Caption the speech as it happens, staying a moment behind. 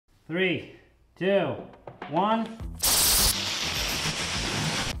3, 2, 1.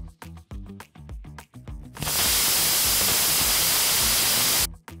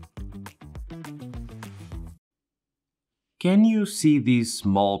 Can you see these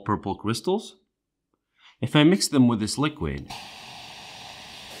small purple crystals? If I mix them with this liquid,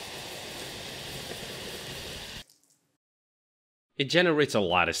 it generates a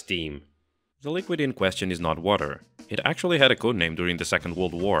lot of steam. The liquid in question is not water. It actually had a code name during the Second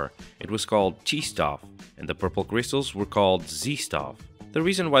World War. It was called T-Stoff, and the purple crystals were called Z-Stoff. The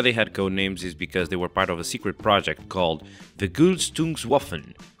reason why they had code names is because they were part of a secret project called the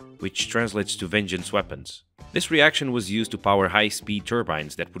Vergeltungswaffen, which translates to vengeance weapons. This reaction was used to power high-speed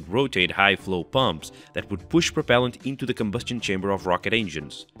turbines that would rotate high-flow pumps that would push propellant into the combustion chamber of rocket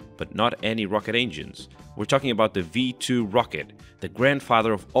engines. But not any rocket engines. We're talking about the V2 rocket, the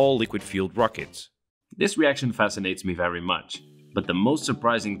grandfather of all liquid-fueled rockets. This reaction fascinates me very much, but the most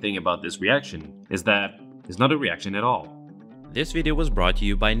surprising thing about this reaction is that it's not a reaction at all. This video was brought to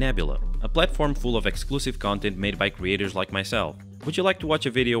you by Nebula, a platform full of exclusive content made by creators like myself. Would you like to watch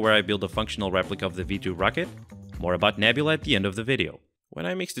a video where I build a functional replica of the V2 rocket? More about Nebula at the end of the video. When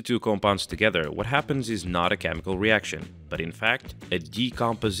I mix the two compounds together, what happens is not a chemical reaction, but in fact, a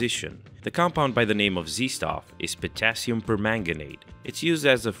decomposition. The compound by the name of Z-Stoff is potassium permanganate. It's used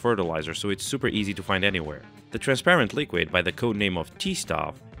as a fertilizer, so it's super easy to find anywhere. The transparent liquid by the code name of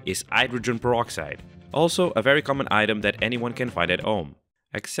T-Stoff is hydrogen peroxide, also a very common item that anyone can find at home.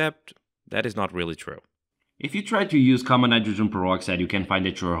 Except, that is not really true. If you try to use common hydrogen peroxide you can find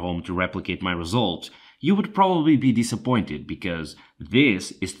at your home to replicate my results, you would probably be disappointed because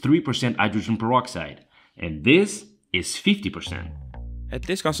this is 3% hydrogen peroxide, and this is 50%. At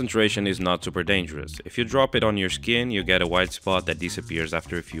this concentration is not super dangerous. If you drop it on your skin, you get a white spot that disappears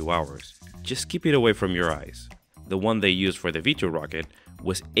after a few hours. Just keep it away from your eyes. The one they used for the V2 rocket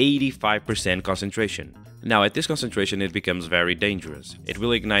was 85% concentration. Now at this concentration it becomes very dangerous. It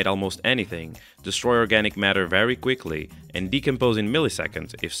will ignite almost anything, destroy organic matter very quickly, and decompose in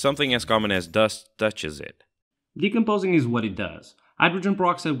milliseconds if something as common as dust touches it. Decomposing is what it does. Hydrogen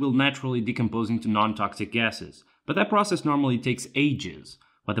peroxide will naturally decompose into non-toxic gases, but that process normally takes ages.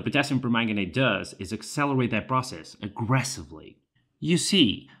 What the potassium permanganate does is accelerate that process aggressively. You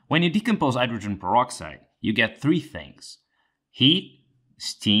see, when you decompose hydrogen peroxide, you get three things: heat,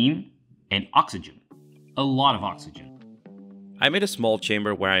 steam, and oxygen. A lot of oxygen. I made a small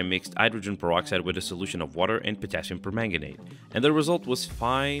chamber where I mixed hydrogen peroxide with a solution of water and potassium permanganate, and the result was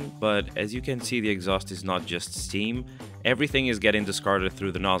fine, but as you can see the exhaust is not just steam, everything is getting discarded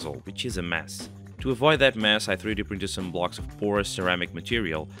through the nozzle, which is a mess. To avoid that mess, I 3D printed some blocks of porous ceramic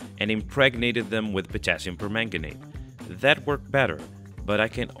material and impregnated them with potassium permanganate. That worked better, but I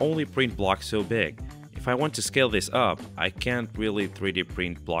can only print blocks so big. If I want to scale this up, I can't really 3D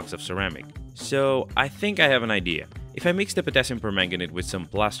print blocks of ceramic. So I think I have an idea. If I mix the potassium permanganate with some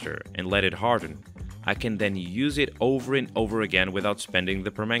plaster and let it harden, I can then use it over and over again without spending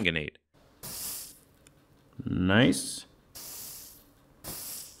the permanganate. Nice.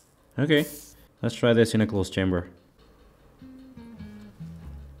 Okay, let's try this in a closed chamber.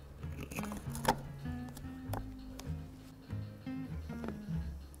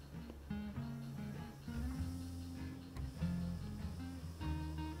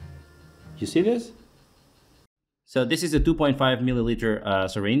 You see this? So this is a 2.5 milliliter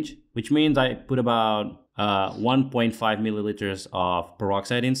syringe, which means I put about 1.5 milliliters of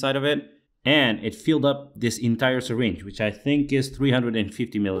peroxide inside of it, and it filled up this entire syringe, which I think is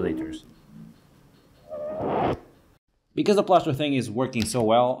 350 milliliters. Because the plaster thing is working so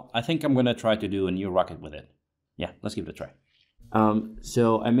well, I think I'm gonna try to do a new rocket with it. Yeah, let's give it a try.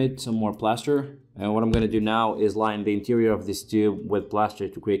 So I made some more plaster, and what I'm going to do now is line the interior of this tube with plaster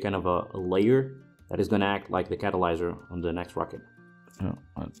to create kind of a layer that is going to act like the catalyzer on the next rocket.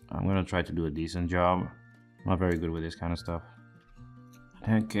 I'm going to try to do a decent job. I'm not very good with this kind of stuff.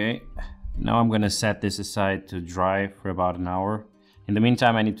 Okay, now I'm going to set this aside to dry for about an hour. In the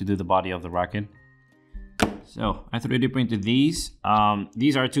meantime, I need to do the body of the rocket. So I 3D printed these.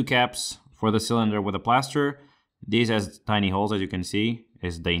 These are two caps for the cylinder with the plaster. This has tiny holes, as you can see,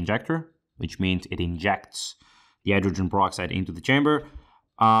 is the injector, which means it injects the hydrogen peroxide into the chamber.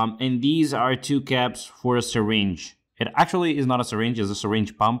 And these are two caps for a syringe. It actually is not a syringe, it's a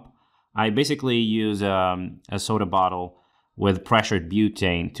syringe pump. I basically use a soda bottle with pressured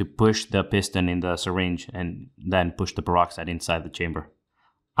butane to push the piston in the syringe and then push the peroxide inside the chamber.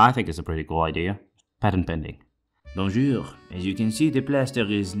 I think it's a pretty cool idea. Patent pending. Bonjour. As you can see, the plaster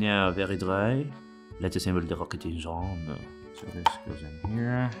is now very dry. Let's assemble the rocket engine. So this goes in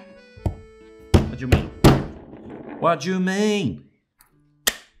here. What do you mean? What do you mean?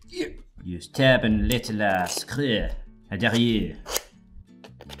 Use tab and let la screw à derrière.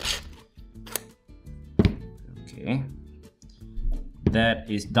 Okay. That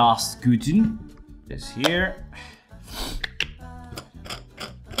is das Guten. This here.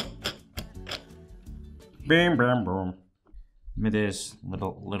 Bam, bam, boom. Made this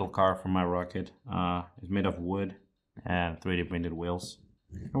little car for my rocket. It's made of wood and 3D printed wheels.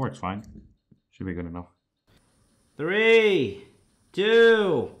 It works fine. Should be good enough. 3,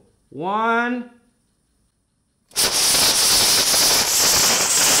 2, 1.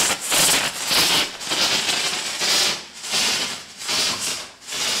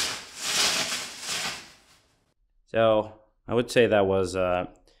 So I would say that was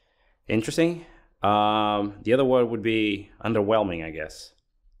interesting. The other word would be underwhelming, I guess.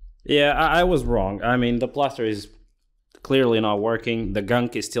 Yeah, I was wrong. I mean, the plaster is clearly not working. The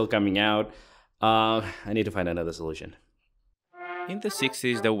gunk is still coming out. I need to find another solution. In the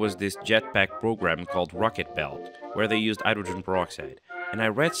 60s, there was this jetpack program called Rocket Belt, where they used hydrogen peroxide, and I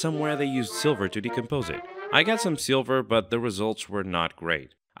read somewhere they used silver to decompose it. I got some silver, but the results were not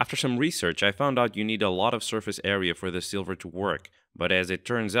great. After some research, I found out you need a lot of surface area for the silver to work, but as it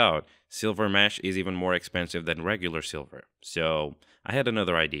turns out, silver mesh is even more expensive than regular silver, so I had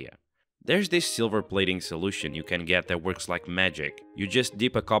another idea. There's this silver plating solution you can get that works like magic. You just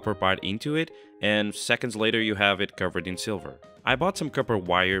dip a copper part into it, and seconds later you have it covered in silver. I bought some copper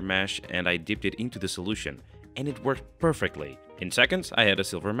wire mesh and I dipped it into the solution, and it worked perfectly. In seconds, I had a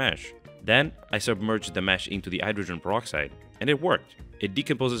silver mesh. Then, I submerged the mesh into the hydrogen peroxide, and it worked. It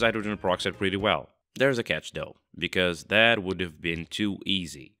decomposes hydrogen peroxide pretty well. There's a catch though, because that would have been too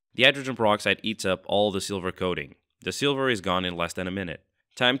easy. The hydrogen peroxide eats up all the silver coating. The silver is gone in less than a minute.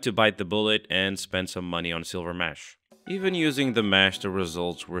 Time to bite the bullet and spend some money on silver mesh. Even using the mesh, the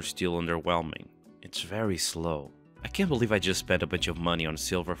results were still underwhelming. It's very slow. I can't believe I just spent a bunch of money on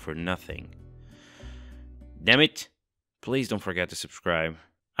silver for nothing. Damn it! Please don't forget to subscribe.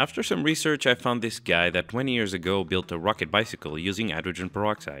 After some research, I found this guy that 20 years ago built a rocket bicycle using hydrogen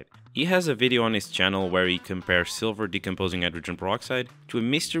peroxide. He has a video on his channel where he compares silver decomposing hydrogen peroxide to a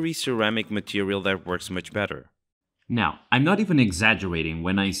mystery ceramic material that works much better. Now, I'm not even exaggerating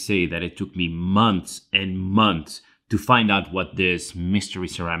when I say that it took me months and months to find out what this mystery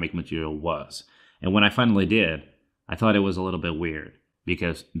ceramic material was. And when I finally did, I thought it was a little bit weird,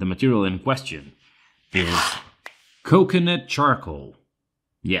 because the material in question is coconut charcoal.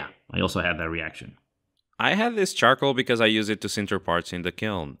 Yeah, I also had that reaction. I had this charcoal because I use it to sinter parts in the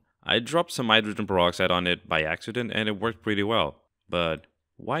kiln. I dropped some hydrogen peroxide on it by accident and it worked pretty well. But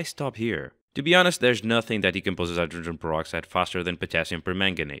why stop here? To be honest, there's nothing that decomposes hydrogen peroxide faster than potassium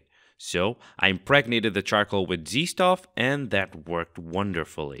permanganate. So I impregnated the charcoal with Z-Stuff and that worked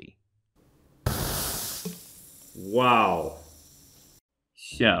wonderfully. Wow.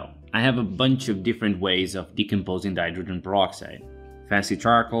 So, I have a bunch of different ways of decomposing the hydrogen peroxide. Fancy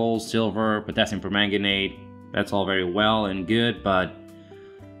charcoal, silver, potassium permanganate, that's all very well and good, but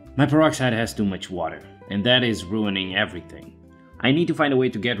my peroxide has too much water, and that is ruining everything. I need to find a way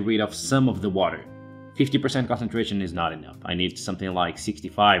to get rid of some of the water. 50% concentration is not enough. I need something like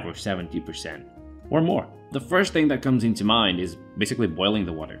 65 or 70% or more. The first thing that comes into mind is basically boiling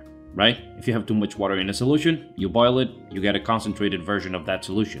the water, right? If you have too much water in a solution, you boil it, you get a concentrated version of that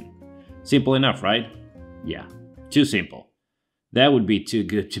solution. Simple enough, right? Yeah, too simple. That would be too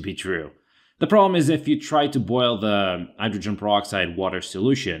good to be true. The problem is if you try to boil the hydrogen peroxide water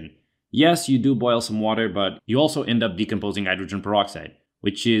solution, yes, you do boil some water, but you also end up decomposing hydrogen peroxide,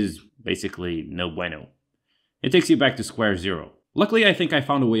 which is basically no bueno. It takes you back to square zero. Luckily, I think I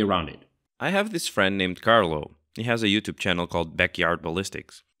found a way around it. I have this friend named Carlo. He has a YouTube channel called Backyard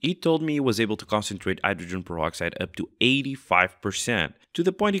Ballistics. He told me he was able to concentrate hydrogen peroxide up to 85%, to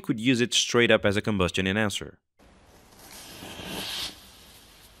the point he could use it straight up as a combustion enhancer.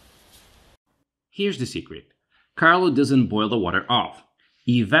 Here's the secret. Carlo doesn't boil the water off.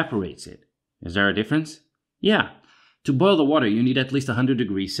 He evaporates it. Is there a difference? Yeah. To boil the water, you need at least 100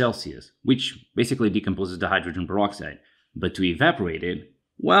 degrees Celsius, which basically decomposes the hydrogen peroxide. But to evaporate it,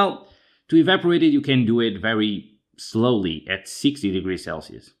 well, to evaporate it, you can do it very slowly at 60 degrees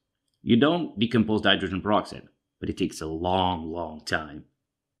Celsius. You don't decompose the hydrogen peroxide, but it takes a long time.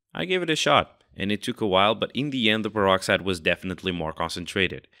 I gave it a shot, and it took a while, but in the end the peroxide was definitely more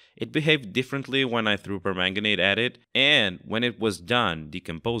concentrated. It behaved differently when I threw permanganate at it, and when it was done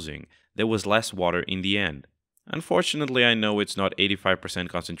decomposing, there was less water in the end. Unfortunately, I know it's not 85%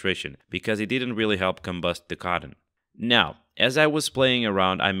 concentration, because it didn't really help combust the cotton. Now, as I was playing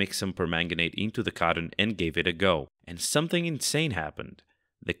around, I mixed some permanganate into the cotton and gave it a go, and something insane happened.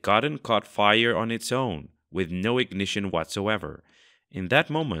 The cotton caught fire on its own, with no ignition whatsoever. In that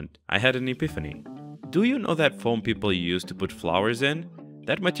moment, I had an epiphany. Do you know that foam people use to put flowers in?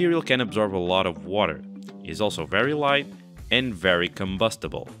 That material can absorb a lot of water, is also very light, and very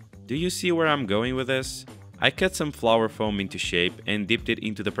combustible. Do you see where I'm going with this? I cut some flower foam into shape and dipped it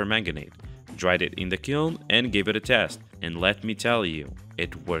into the permanganate, dried it in the kiln and gave it a test, and let me tell you,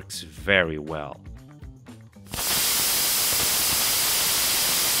 it works very well.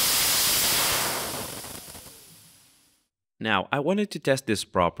 Now, I wanted to test this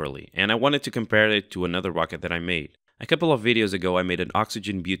properly, and I wanted to compare it to another rocket that I made. A couple of videos ago I made an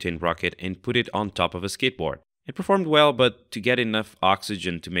oxygen butane rocket and put it on top of a skateboard. It performed well, but to get enough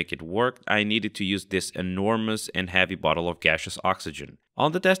oxygen to make it work, I needed to use this enormous and heavy bottle of gaseous oxygen.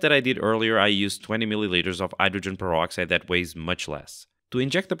 On the test that I did earlier, I used 20 milliliters of hydrogen peroxide that weighs much less. To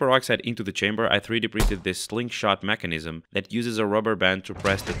inject the peroxide into the chamber, I 3D printed this slingshot mechanism that uses a rubber band to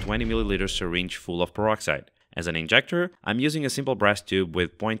press the 20 milliliter syringe full of peroxide. As an injector, I'm using a simple brass tube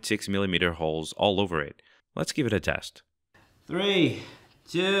with 0.6 millimeter holes all over it. Let's give it a test. 3,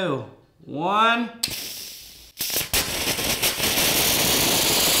 2, 1...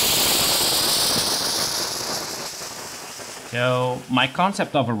 So, my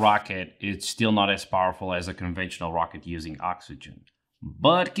concept of a rocket is still not as powerful as a conventional rocket using oxygen.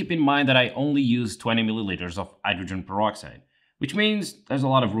 But keep in mind that I only use 20 milliliters of hydrogen peroxide, which means there's a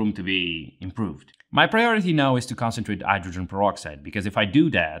lot of room to be improved. My priority now is to concentrate hydrogen peroxide, because if I do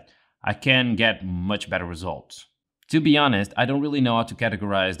that, I can get much better results. To be honest, I don't really know how to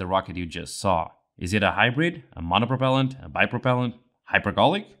categorize the rocket you just saw. Is it a hybrid, a monopropellant, a bipropellant,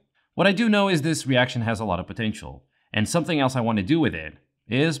 hypergolic? What I do know is this reaction has a lot of potential. And something else I want to do with it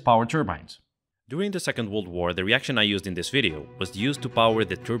is power turbines. During the Second World War, the reaction I used in this video was used to power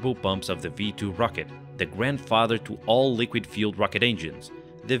the turbo pumps of the V2 rocket, the grandfather to all liquid-fueled rocket engines.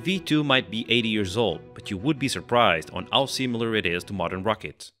 The V2 might be 80 years old, but you would be surprised on how similar it is to modern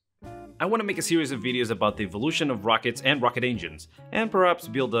rockets. I want to make a series of videos about the evolution of rockets and rocket engines, and perhaps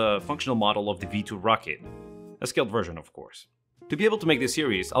build a functional model of the V2 rocket. A scaled version, of course. To be able to make this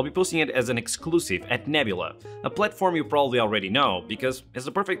series, I'll be posting it as an exclusive at Nebula, a platform you probably already know, because it's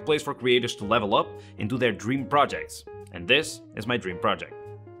the perfect place for creators to level up and do their dream projects. And this is my dream project.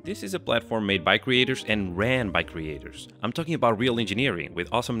 This is a platform made by creators and ran by creators. I'm talking about real engineering, with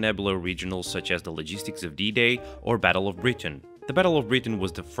awesome Nebula originals such as the Logistics of D-Day or Battle of Britain. The Battle of Britain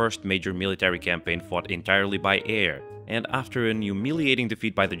was the first major military campaign fought entirely by air, and after an humiliating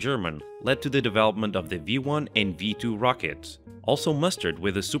defeat by the German, led to the development of the V1 and V2 rockets. Also mustered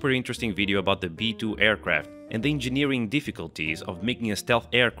with a super interesting video about the B-2 aircraft and the engineering difficulties of making a stealth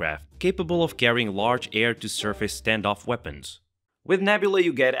aircraft capable of carrying large air-to-surface standoff weapons. With Nebula,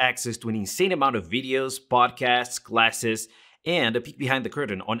 you get access to an insane amount of videos, podcasts, classes, and a peek behind the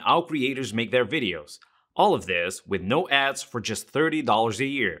curtain on how creators make their videos. All of this with no ads for just $30 a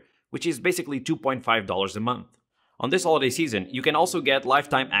year, which is basically $2.5 a month. On this holiday season, you can also get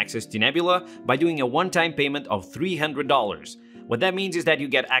lifetime access to Nebula by doing a one-time payment of $300. What that means is that you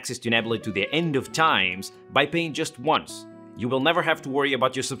get access to Nebula to the end of times by paying just once. You will never have to worry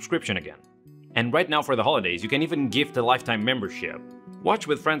about your subscription again. And right now for the holidays, you can even gift a lifetime membership. Watch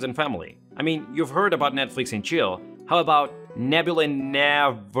with friends and family. I mean, you've heard about Netflix and chill. How about Nebula and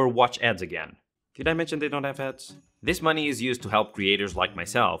never watch ads again? Did I mention they don't have ads? This money is used to help creators like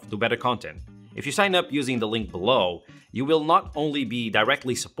myself do better content. If you sign up using the link below, you will not only be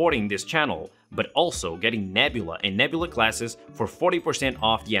directly supporting this channel, but also getting Nebula and Nebula classes for 40%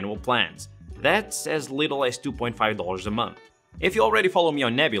 off the annual plans. That's as little as $2.5 a month. If you already follow me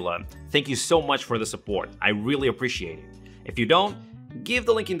on Nebula, thank you so much for the support. I really appreciate it. If you don't, give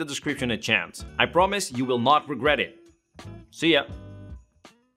the link in the description a chance. I promise you will not regret it. See ya!